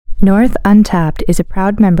North Untapped is a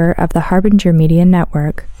proud member of the Harbinger Media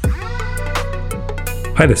Network.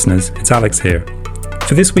 Hi listeners, it's Alex here.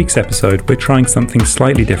 For this week's episode, we're trying something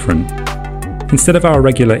slightly different. Instead of our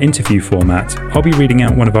regular interview format, I'll be reading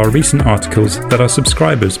out one of our recent articles that our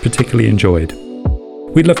subscribers particularly enjoyed.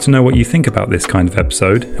 We'd love to know what you think about this kind of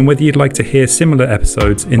episode and whether you'd like to hear similar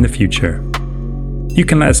episodes in the future. You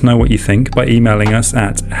can let us know what you think by emailing us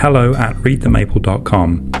at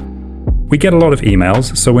hello@readthemaple.com. We get a lot of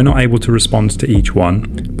emails, so we're not able to respond to each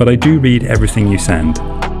one, but I do read everything you send.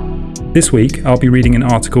 This week, I'll be reading an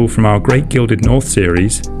article from our Great Gilded North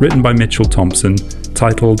series, written by Mitchell Thompson,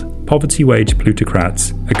 titled Poverty Wage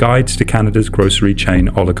Plutocrats, A Guide to Canada's Grocery Chain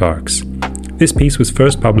Oligarchs. This piece was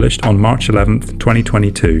first published on March 11th,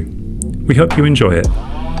 2022. We hope you enjoy it.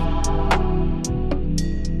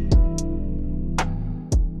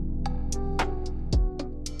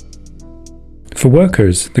 For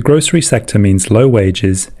workers, the grocery sector means low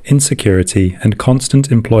wages, insecurity, and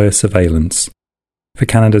constant employer surveillance. For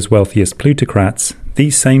Canada's wealthiest plutocrats,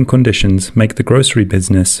 these same conditions make the grocery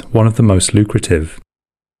business one of the most lucrative.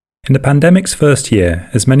 In the pandemic's first year,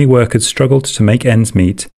 as many workers struggled to make ends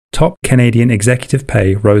meet, top Canadian executive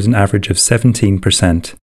pay rose an average of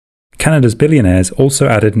 17%. Canada's billionaires also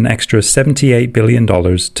added an extra $78 billion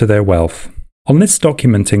to their wealth. On lists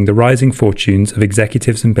documenting the rising fortunes of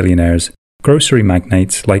executives and billionaires, grocery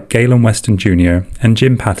magnates like Galen Weston Jr. and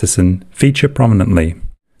Jim Pattison feature prominently.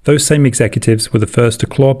 Those same executives were the first to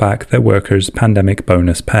claw back their workers' pandemic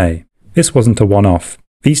bonus pay. This wasn't a one-off.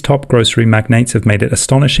 These top grocery magnates have made it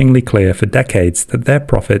astonishingly clear for decades that their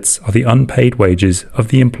profits are the unpaid wages of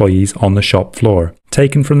the employees on the shop floor,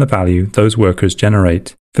 taken from the value those workers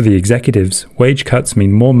generate. For the executives, wage cuts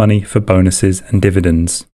mean more money for bonuses and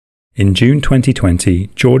dividends. In June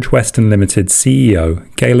 2020, George Weston Limited's CEO,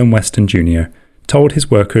 Galen Weston Jr., told his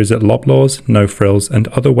workers at Loblaws, No Frills and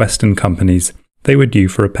other Weston companies they were due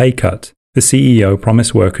for a pay cut. The CEO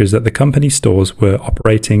promised workers that the company's stores were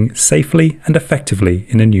operating safely and effectively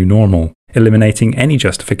in a new normal, eliminating any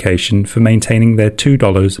justification for maintaining their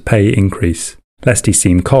 $2 pay increase. Lest he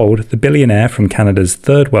seem cold, the billionaire from Canada's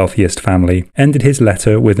third wealthiest family ended his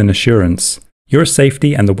letter with an assurance. Your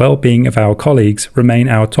safety and the well-being of our colleagues remain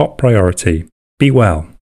our top priority. Be well.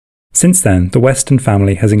 Since then, the Weston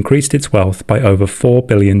family has increased its wealth by over $4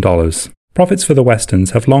 billion. Profits for the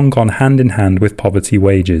Westons have long gone hand in hand with poverty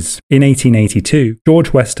wages. In 1882,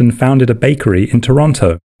 George Weston founded a bakery in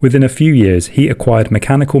Toronto. Within a few years, he acquired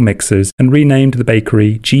mechanical mixers and renamed the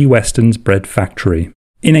bakery G. Weston's Bread Factory.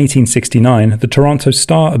 In 1869, the Toronto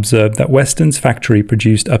Star observed that Weston's factory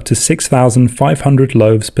produced up to 6,500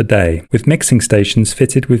 loaves per day, with mixing stations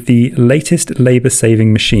fitted with the latest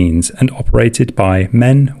labour-saving machines and operated by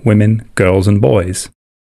men, women, girls and boys.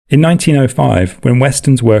 In 1905, when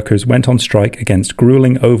Weston's workers went on strike against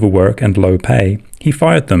grueling overwork and low pay, he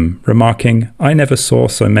fired them, remarking, "I never saw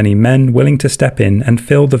so many men willing to step in and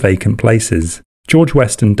fill the vacant places." George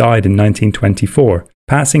Weston died in 1924,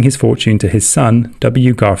 passing his fortune to his son,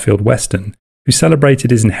 W. Garfield Weston, who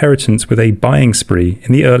celebrated his inheritance with a buying spree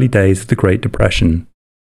in the early days of the Great Depression.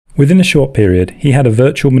 Within a short period, he had a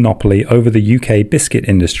virtual monopoly over the UK biscuit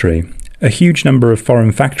industry, a huge number of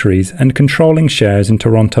foreign factories, and controlling shares in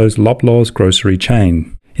Toronto's Loblaws grocery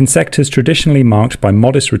chain. In sectors traditionally marked by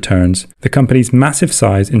modest returns, the company's massive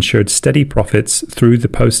size ensured steady profits through the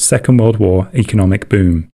post-Second World War economic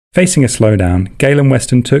boom. Facing a slowdown, Galen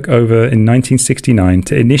Weston took over in 1969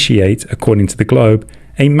 to initiate, according to the Globe,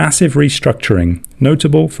 a massive restructuring,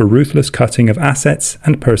 notable for ruthless cutting of assets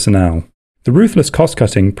and personnel. The ruthless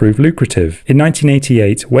cost-cutting proved lucrative. In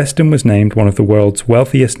 1988, Weston was named one of the world's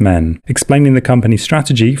wealthiest men. Explaining the company's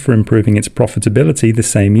strategy for improving its profitability the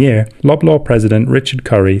same year, Loblaw President Richard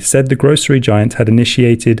Curry said the grocery giant had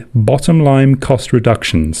initiated bottom-line cost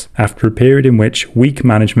reductions after a period in which weak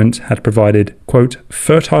management had provided, quote,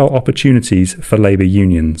 fertile opportunities for labour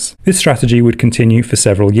unions. This strategy would continue for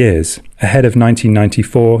several years. Ahead of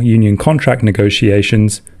 1994 union contract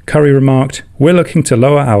negotiations, Curry remarked, "We're looking to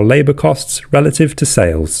lower our labour costs relative to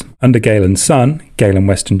sales." Under Galen's son, Galen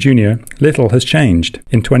Weston Jr., little has changed.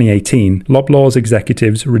 In 2018, Loblaw's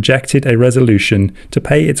executives rejected a resolution to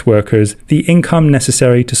pay its workers the income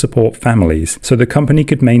necessary to support families so the company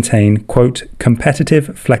could maintain, quote,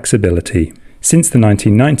 competitive flexibility. Since the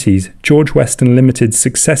 1990s, George Weston Limited's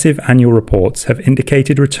successive annual reports have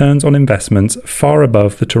indicated returns on investments far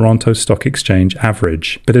above the Toronto Stock Exchange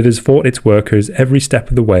average, but it has fought its workers every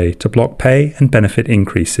step of the way to block pay and benefit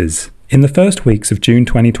increases. In the first weeks of June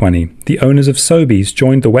 2020, the owners of Sobeys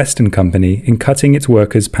joined the Weston Company in cutting its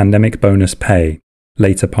workers' pandemic bonus pay,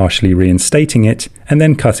 later partially reinstating it and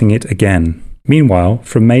then cutting it again. Meanwhile,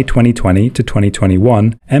 from May 2020 to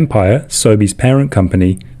 2021, Empire, Sobeys' parent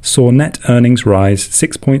company, saw net earnings rise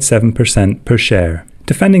 6.7% per share.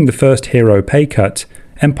 Defending the first hero pay cut,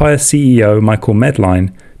 Empire CEO Michael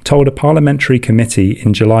Medline told a parliamentary committee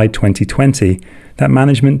in July 2020 that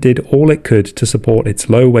management did all it could to support its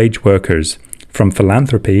low-wage workers, from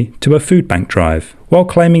philanthropy to a food bank drive. While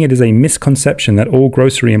claiming it is a misconception that all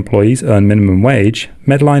grocery employees earn minimum wage,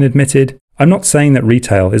 Medline admitted, "I'm not saying that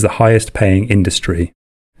retail is the highest paying industry."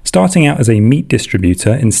 Starting out as a meat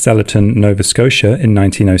distributor in Stellarton, Nova Scotia in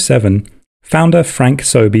 1907, founder Frank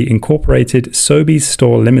Sobey incorporated Sobeys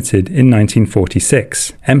Store Limited in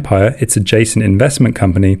 1946. Empire, its adjacent investment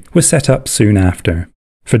company, was set up soon after.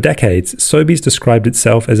 For decades, Sobeys described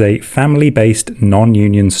itself as a family-based,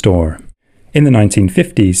 non-union store. In the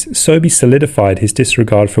 1950s, Sobeys solidified his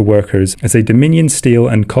disregard for workers as a Dominion Steel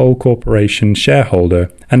and Coal Corporation shareholder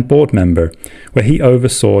and board member, where he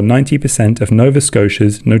oversaw 90% of Nova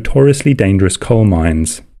Scotia's notoriously dangerous coal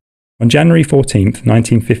mines. On January 14,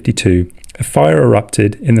 1952, a fire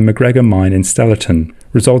erupted in the McGregor mine in Stellarton,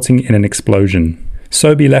 resulting in an explosion.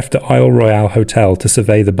 Sobey left the Isle Royale Hotel to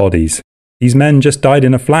survey the bodies. "These men just died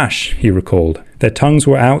in a flash," he recalled. "Their tongues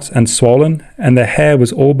were out and swollen, and their hair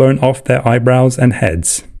was all burnt off their eyebrows and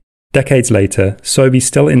heads." Decades later, Sobey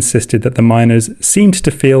still insisted that the miners seemed to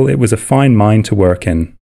feel it was a fine mine to work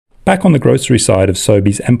in. Back on the grocery side of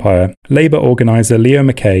Sobeys' empire, labour organiser Leo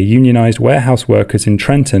Mackay unionised warehouse workers in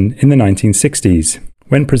Trenton in the 1960s.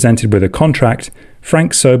 When presented with a contract,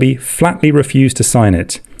 Frank Sobey flatly refused to sign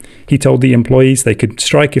it. He told the employees they could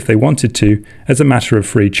strike if they wanted to, as a matter of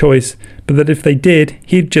free choice, but that if they did,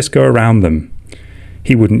 he'd just go around them.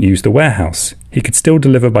 He wouldn't use the warehouse. He could still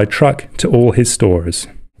deliver by truck to all his stores.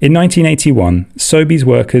 In 1981, Sobeys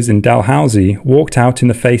workers in Dalhousie walked out in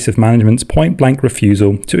the face of management's point-blank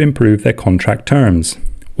refusal to improve their contract terms.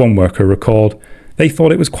 One worker recalled, "They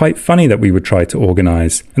thought it was quite funny that we would try to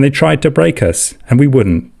organise, and they tried to break us, and we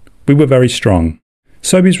wouldn't. We were very strong."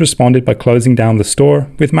 Sobeys responded by closing down the store,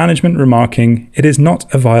 with management remarking, "It is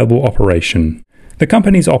not a viable operation." The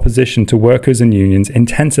company's opposition to workers and unions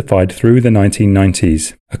intensified through the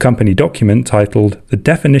 1990s. A company document titled The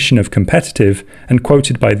Definition of Competitive and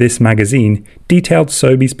quoted by this magazine detailed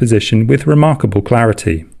Sobeys' position with remarkable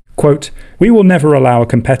clarity. Quote, "We will never allow a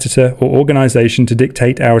competitor or organisation to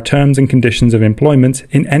dictate our terms and conditions of employment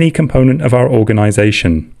in any component of our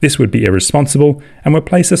organisation. This would be irresponsible and would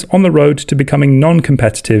place us on the road to becoming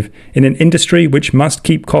non-competitive in an industry which must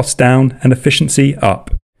keep costs down and efficiency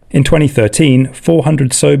up." In 2013,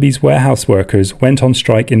 400 Sobeys warehouse workers went on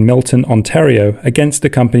strike in Milton, Ontario against the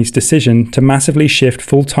company's decision to massively shift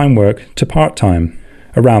full-time work to part-time.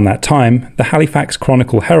 Around that time, the Halifax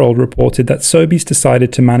Chronicle Herald reported that Sobeys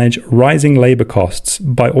decided to manage rising labour costs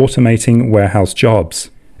by automating warehouse jobs.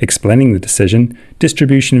 Explaining the decision,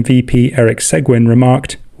 Distribution VP Eric Seguin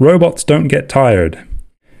remarked, "Robots don't get tired."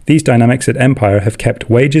 These dynamics at Empire have kept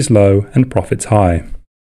wages low and profits high.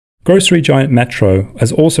 Grocery giant Metro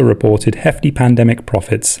has also reported hefty pandemic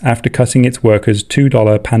profits after cutting its workers'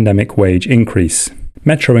 $2 pandemic wage increase.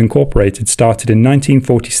 Metro Incorporated started in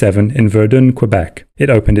 1947 in Verdun, Quebec. It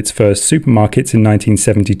opened its first supermarkets in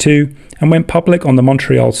 1972 and went public on the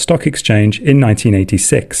Montreal Stock Exchange in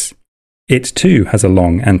 1986. It too has a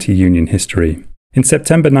long anti-union history. In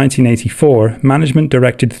September 1984, management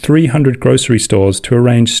directed 300 grocery stores to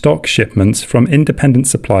arrange stock shipments from independent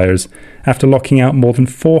suppliers after locking out more than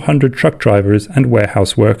 400 truck drivers and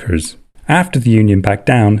warehouse workers. After the union backed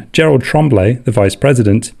down, Gerald Tremblay, the vice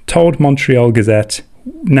president, told Montreal Gazette,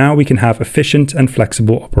 "Now we can have efficient and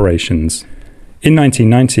flexible operations." In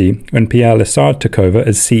 1990, when Pierre Lessard took over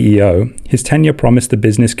as CEO, his tenure promised the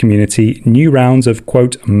business community new rounds of,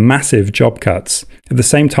 quote, massive job cuts, at the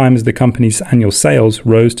same time as the company's annual sales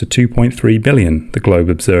rose to $2.3 billion, the Globe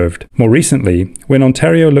observed. More recently, when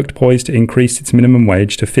Ontario looked poised to increase its minimum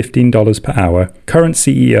wage to $15 per hour, current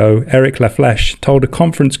CEO Eric Laflèche told a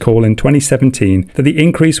conference call in 2017 that the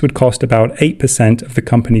increase would cost about 8% of the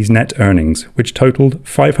company's net earnings, which totaled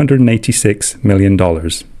 $586 million.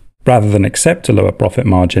 Rather than accept a lower profit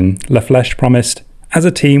margin, Laflèche promised, "As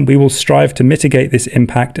a team, we will strive to mitigate this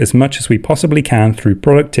impact as much as we possibly can through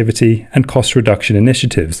productivity and cost reduction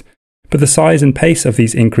initiatives. But the size and pace of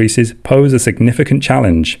these increases pose a significant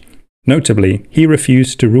challenge." Notably, he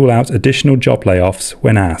refused to rule out additional job layoffs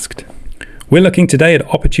when asked. "We're looking today at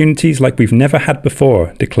opportunities like we've never had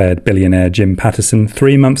before," declared billionaire Jim Pattison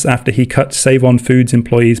 3 months after he cut Save On Foods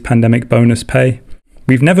employees' pandemic bonus pay.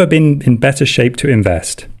 "We've never been in better shape to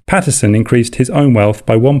invest." Pattison increased his own wealth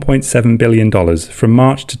by $1.7 billion from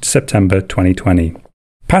March to September 2020.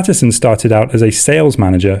 Pattison started out as a sales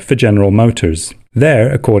manager for General Motors.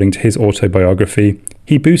 There, according to his autobiography,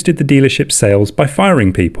 he boosted the dealership's sales by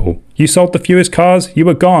firing people. "You sold the fewest cars, you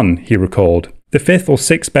were gone," he recalled. The fifth or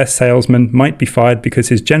sixth best salesman might be fired because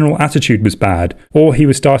his general attitude was bad, or he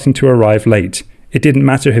was starting to arrive late. It didn't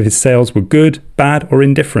matter if his sales were good, bad, or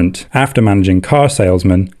indifferent. After managing car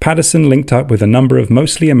salesmen, Patterson linked up with a number of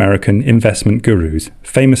mostly American investment gurus,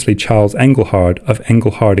 famously Charles Engelhard of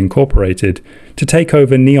Engelhard Incorporated, to take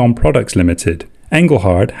over Neon Products Limited.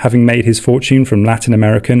 Engelhard, having made his fortune from Latin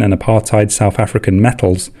American and apartheid South African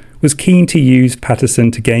metals, was keen to use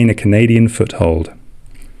Patterson to gain a Canadian foothold.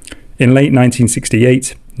 In late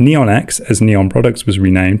 1968, NeonX, as Neon Products was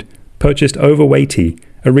renamed, purchased Overweighty,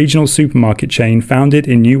 a regional supermarket chain founded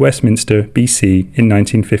in New Westminster, BC in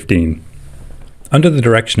 1915. Under the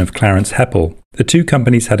direction of Clarence Heppel, the two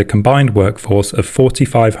companies had a combined workforce of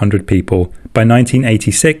 4,500 people by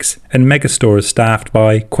 1986 and megastores staffed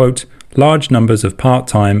by, quote, large numbers of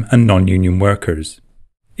part-time and non-union workers.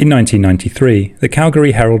 In 1993, the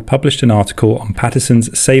Calgary Herald published an article on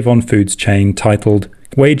Patterson's Save-On Foods chain titled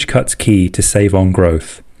Wage Cuts Key to Save-On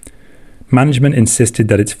Growth. Management insisted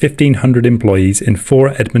that its 1,500 employees in 4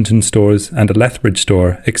 Edmonton stores and a Lethbridge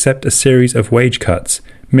store accept a series of wage cuts,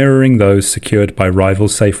 mirroring those secured by rival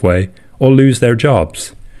Safeway, or lose their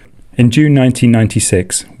jobs. In June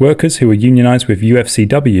 1996, workers who were unionized with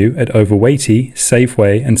UFCW at Overweighty,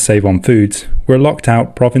 Safeway and Save-On Foods were locked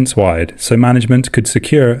out province-wide so management could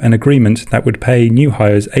secure an agreement that would pay new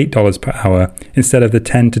hires $8 per hour instead of the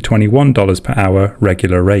 $10 to $21 per hour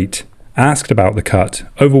regular rate. Asked about the cut,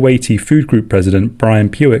 Overweighty Food Group President Brian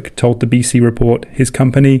Puick told the BC Report his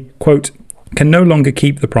company, quote, can no longer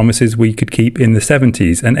keep the promises we could keep in the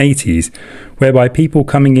 70s and 80s, whereby people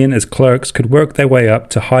coming in as clerks could work their way up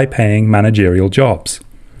to high-paying managerial jobs.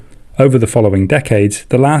 Over the following decades,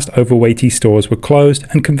 the last Overweighty stores were closed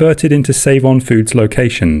and converted into Save-On Foods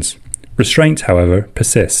locations. Restraint, however,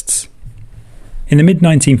 persists. In the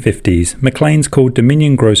mid-1950s, Maclean's called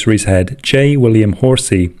Dominion Groceries head J. William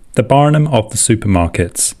Horsey the Barnum of the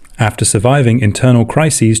supermarkets. After surviving internal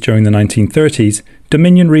crises during the 1930s,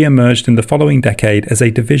 Dominion re-emerged in the following decade as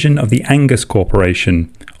a division of the Angus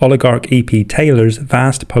Corporation, oligarch E.P. Taylor's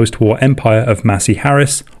vast post-war empire of Massey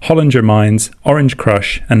Harris, Hollinger Mines, Orange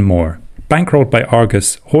Crush, and more. Bankrolled by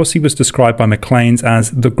Argus, Horsey was described by Maclean's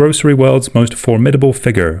as the grocery world's most formidable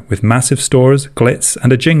figure, with massive stores, glitz,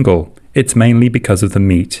 and a jingle. It's mainly because of the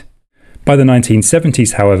meat. By the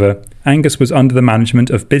 1970s, however, Angus was under the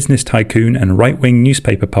management of business tycoon and right-wing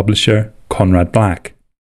newspaper publisher Conrad Black.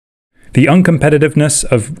 The uncompetitiveness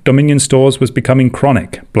of Dominion stores was becoming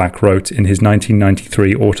chronic, Black wrote in his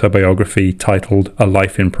 1993 autobiography titled A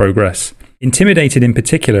Life in Progress. Intimidated in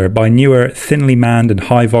particular by newer, thinly manned and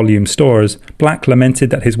high-volume stores, Black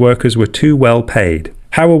lamented that his workers were too well paid.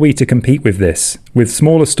 How are we to compete with this? With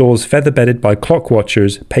smaller stores feather-bedded by clock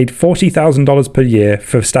watchers, paid $40,000 per year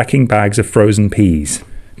for stacking bags of frozen peas.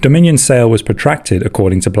 Dominion's sale was protracted,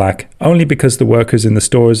 according to Black, only because the workers in the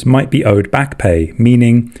stores might be owed back pay,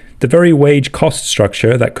 meaning the very wage cost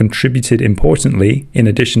structure that contributed importantly, in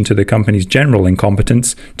addition to the company's general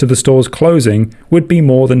incompetence, to the store's closing would be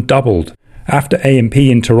more than doubled. After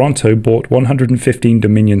A&P in Toronto bought 115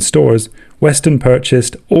 Dominion stores, Weston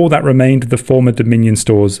purchased all that remained of the former Dominion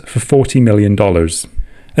stores for $40 million.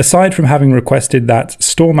 Aside from having requested that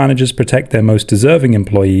store managers protect their most deserving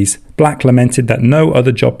employees, Black lamented that no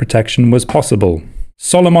other job protection was possible.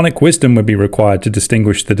 Solomonic wisdom would be required to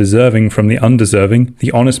distinguish the deserving from the undeserving, the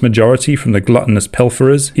honest majority from the gluttonous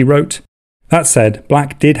pilferers, he wrote. That said,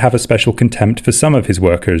 Black did have a special contempt for some of his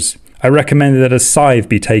workers. I recommended that a scythe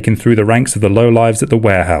be taken through the ranks of the lowlives at the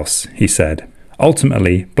warehouse, he said.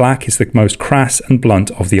 Ultimately, Black is the most crass and blunt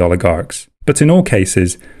of the oligarchs. But in all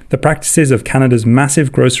cases, the practices of Canada's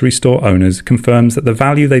massive grocery store owners confirms that the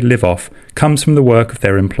value they live off comes from the work of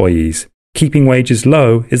their employees. Keeping wages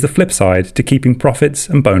low is the flip side to keeping profits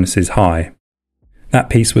and bonuses high. That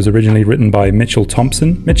piece was originally written by Mitchell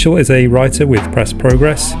Thompson. Mitchell is a writer with Press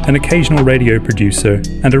Progress, an occasional radio producer,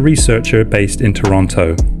 and a researcher based in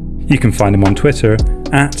Toronto. You can find him on Twitter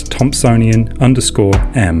at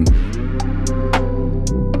Thompsonian_M.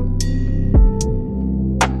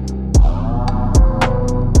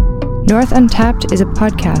 North Untapped is a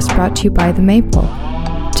podcast brought to you by The Maple.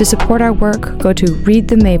 To support our work, go to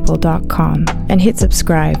readthemaple.com and hit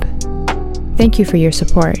subscribe. Thank you for your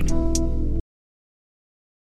support.